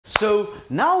So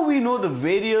now we know the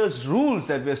various rules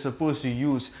that we are supposed to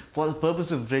use for the purpose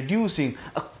of reducing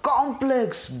a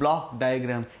complex block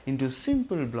diagram into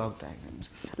simple block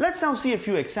diagrams. Let's now see a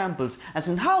few examples as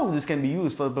in how this can be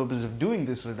used for the purpose of doing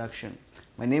this reduction.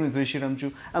 My name is Rishi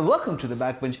Remju and welcome to the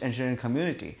Backbench Engineering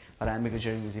Community, where I make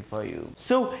engineering easy for you.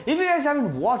 So if you guys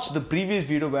haven't watched the previous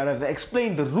video where I've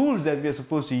explained the rules that we are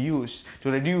supposed to use to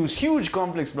reduce huge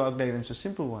complex block diagrams to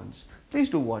simple ones, please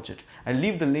do watch it. I'll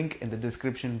leave the link in the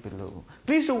description below.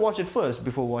 Please do watch it first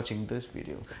before watching this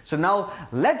video. So now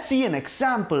let's see an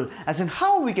example as in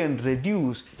how we can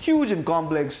reduce huge and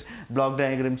complex block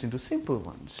diagrams into simple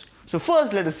ones. So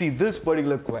first let us see this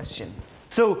particular question.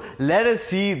 So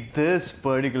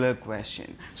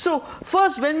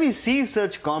first when we see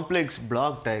such complex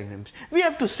block diagrams, we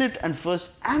have to sit and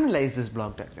first analyze this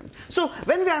block diagram. So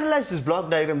when we analyze this block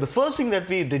diagram, the first thing that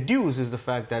we deduce is the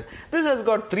fact that this has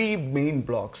got three main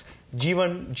blocks: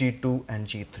 G1, G2 and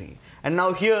G3. And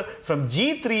now here from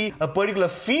G3 a particular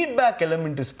feedback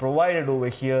element is provided over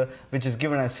here, which is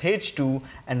given as H2,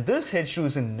 and this H2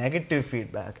 is a negative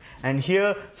feedback. And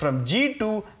here from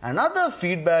G2 another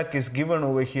feedback is given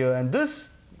over here, and this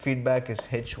feedback is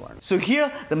H1. So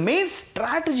here the main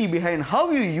strategy behind how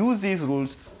you use these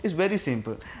rules is very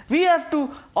simple. We have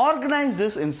to organize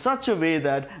this in such a way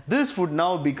that this would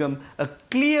now become a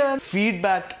clear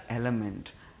feedback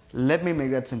element. Let me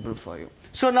make that simple for you.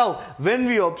 So now when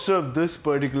we observe this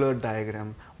particular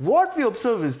diagram, what we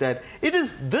observe is that it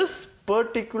is this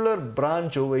particular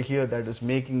branch over here that is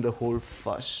making the whole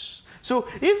fuss. So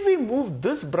if we move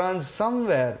this branch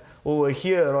somewhere over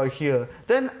here or here,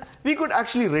 then we could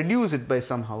actually reduce it by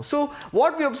somehow. So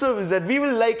what we observe is that we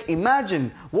will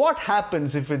imagine what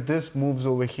happens if this moves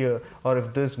over here or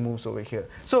if this moves over here.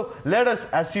 So let us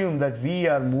assume that we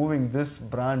are moving this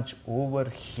branch over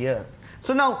here.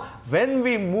 So now when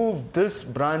we move this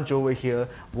branch over here,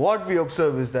 what we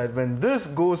observe is that when this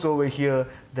goes over here,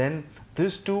 then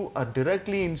these two are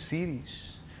directly in series.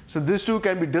 So these two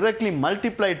can be directly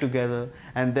multiplied together,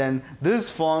 and then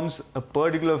this forms a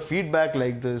particular feedback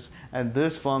like this, and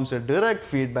this forms a direct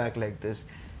feedback like this,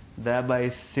 thereby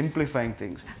simplifying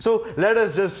things. So let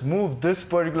us just move this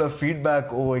particular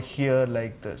feedback over here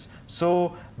like this.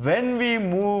 So when we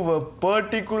move a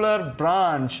particular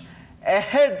branch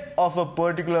ahead of a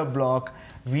particular block,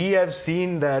 we have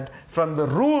seen that from the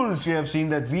rules we have seen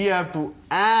that we have to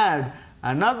add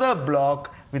another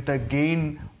block with a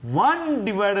gain 1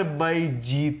 divided by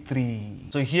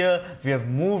G3. So here we have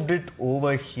moved it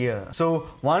over here. So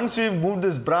once we move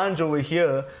this branch over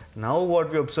here, now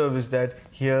what we observe is that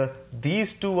here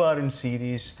these two are in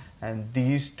series and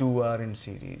these two are in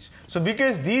series. So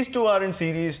because these two are in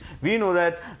series, we know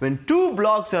that when two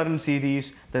blocks are in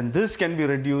series, then this can be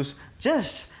reduced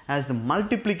just as the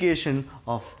multiplication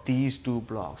of these two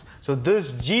blocks. So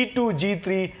this G2,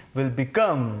 G3 will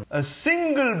become a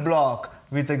single block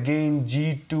with a gain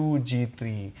G2,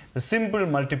 G3, the simple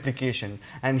multiplication.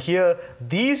 And here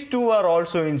these two are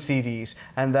also in series,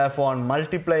 and therefore on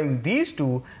multiplying these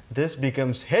two, this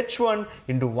becomes H1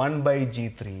 into 1 by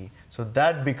G3. So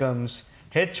that becomes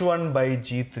H1 by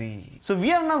G3. So we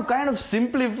have now kind of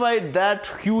simplified that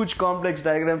huge complex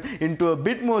diagram into a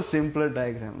bit more simpler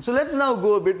diagram. So let's now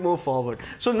go a bit more forward.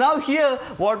 So now here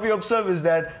what we observe is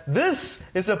that this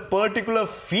is a particular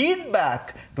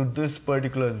feedback to this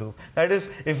particular loop. That is,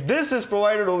 if this is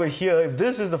provided over here, if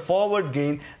this is the forward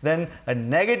gain, then a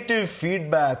negative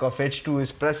feedback of H2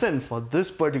 is present for this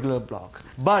particular block.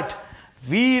 But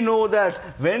we know that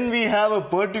when we have a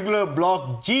particular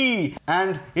block G,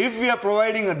 and if we are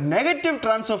providing a negative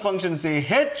transfer function, say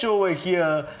H over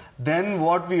here, then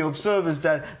what we observe is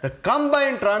that the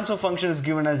combined transfer function is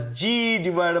given as G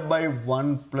divided by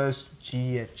 1 plus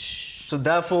GH. So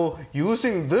therefore,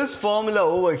 using this formula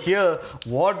over here,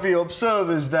 what we observe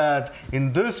is that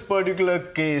in this particular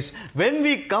case, when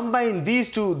we combine these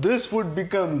two, this would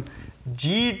become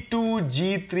G2,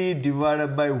 G3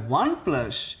 divided by 1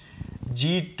 plus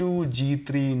G2,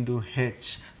 G3 into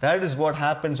H. That is what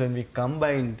happens when we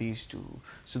combine these two.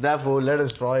 So therefore, let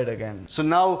us draw it again. So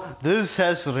now this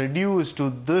has reduced to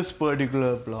this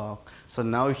particular block. So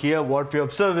now here what we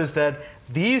observe is that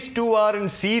these two are in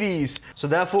series. So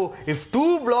therefore, if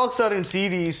two blocks are in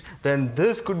series, then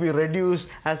this could be reduced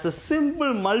as a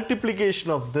simple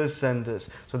multiplication of this and this.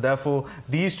 So therefore,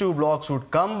 these two blocks would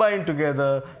combine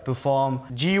together to form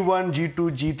G1, G2,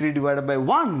 G3 divided by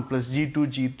 1 plus G2,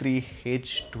 G3,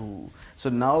 H2. So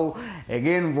now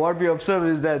again what we observe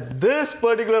is that this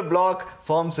particular block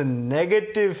forms a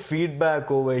negative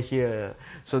feedback over here.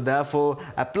 So therefore,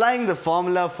 applying the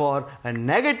formula for a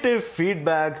negative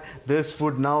feedback, this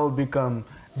would now become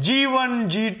G1,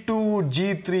 G2,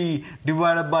 G3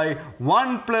 divided by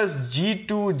 1 plus G2,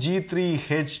 G3,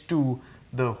 H2,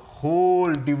 the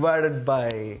whole divided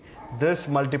by this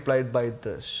multiplied by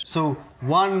this. So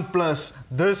 1 plus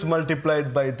this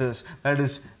multiplied by this, that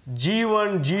is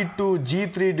G1, G2,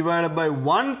 G3 divided by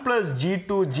 1 plus G2,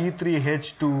 G3,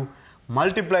 H2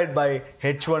 multiplied by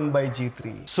H1 by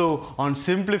G3. So on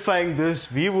simplifying this,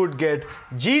 we would get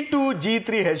G2, G3,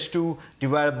 H2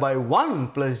 divided by 1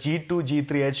 plus G2, G3,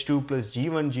 H2 plus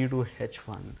G1, G2,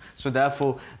 H1. So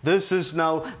therefore, this is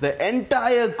now the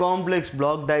entire complex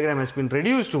block diagram has been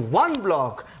reduced to one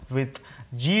block with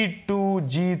G2,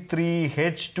 G3,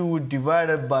 H2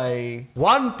 divided by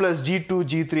 1 plus G2,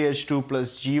 G3, H2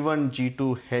 plus G1,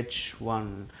 G2,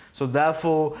 H1. So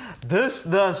therefore, this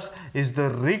thus is the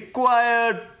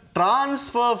required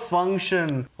transfer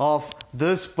function of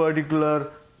this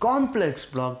particular complex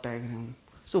block diagram.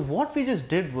 So what we just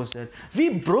did was that we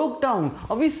broke down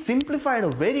or we simplified a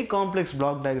very complex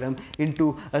block diagram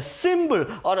into a symbol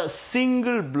or a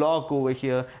single block over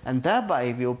here, and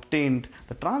thereby we obtained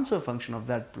the transfer function of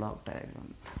that block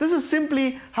diagram. This is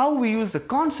simply how we use the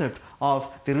concept of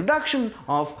the reduction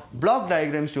of block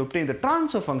diagrams to obtain the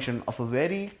transfer function of a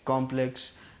very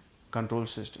complex control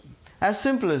system. As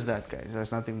simple as that, guys.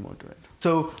 There's nothing more to it.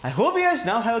 So I hope you guys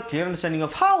now have a clear understanding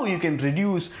of how you can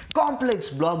reduce complex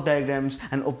block diagrams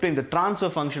and obtain the transfer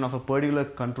function of a particular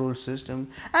control system.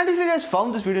 And if you guys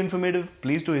found this video informative,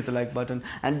 please do hit the like button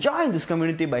and join this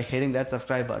community by hitting that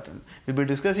subscribe button. We'll be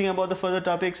discussing about the further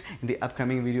topics in the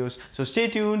upcoming videos. So stay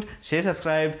tuned, stay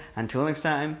subscribed. Until next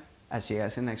time, I'll see you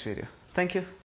guys in the next video. Thank you.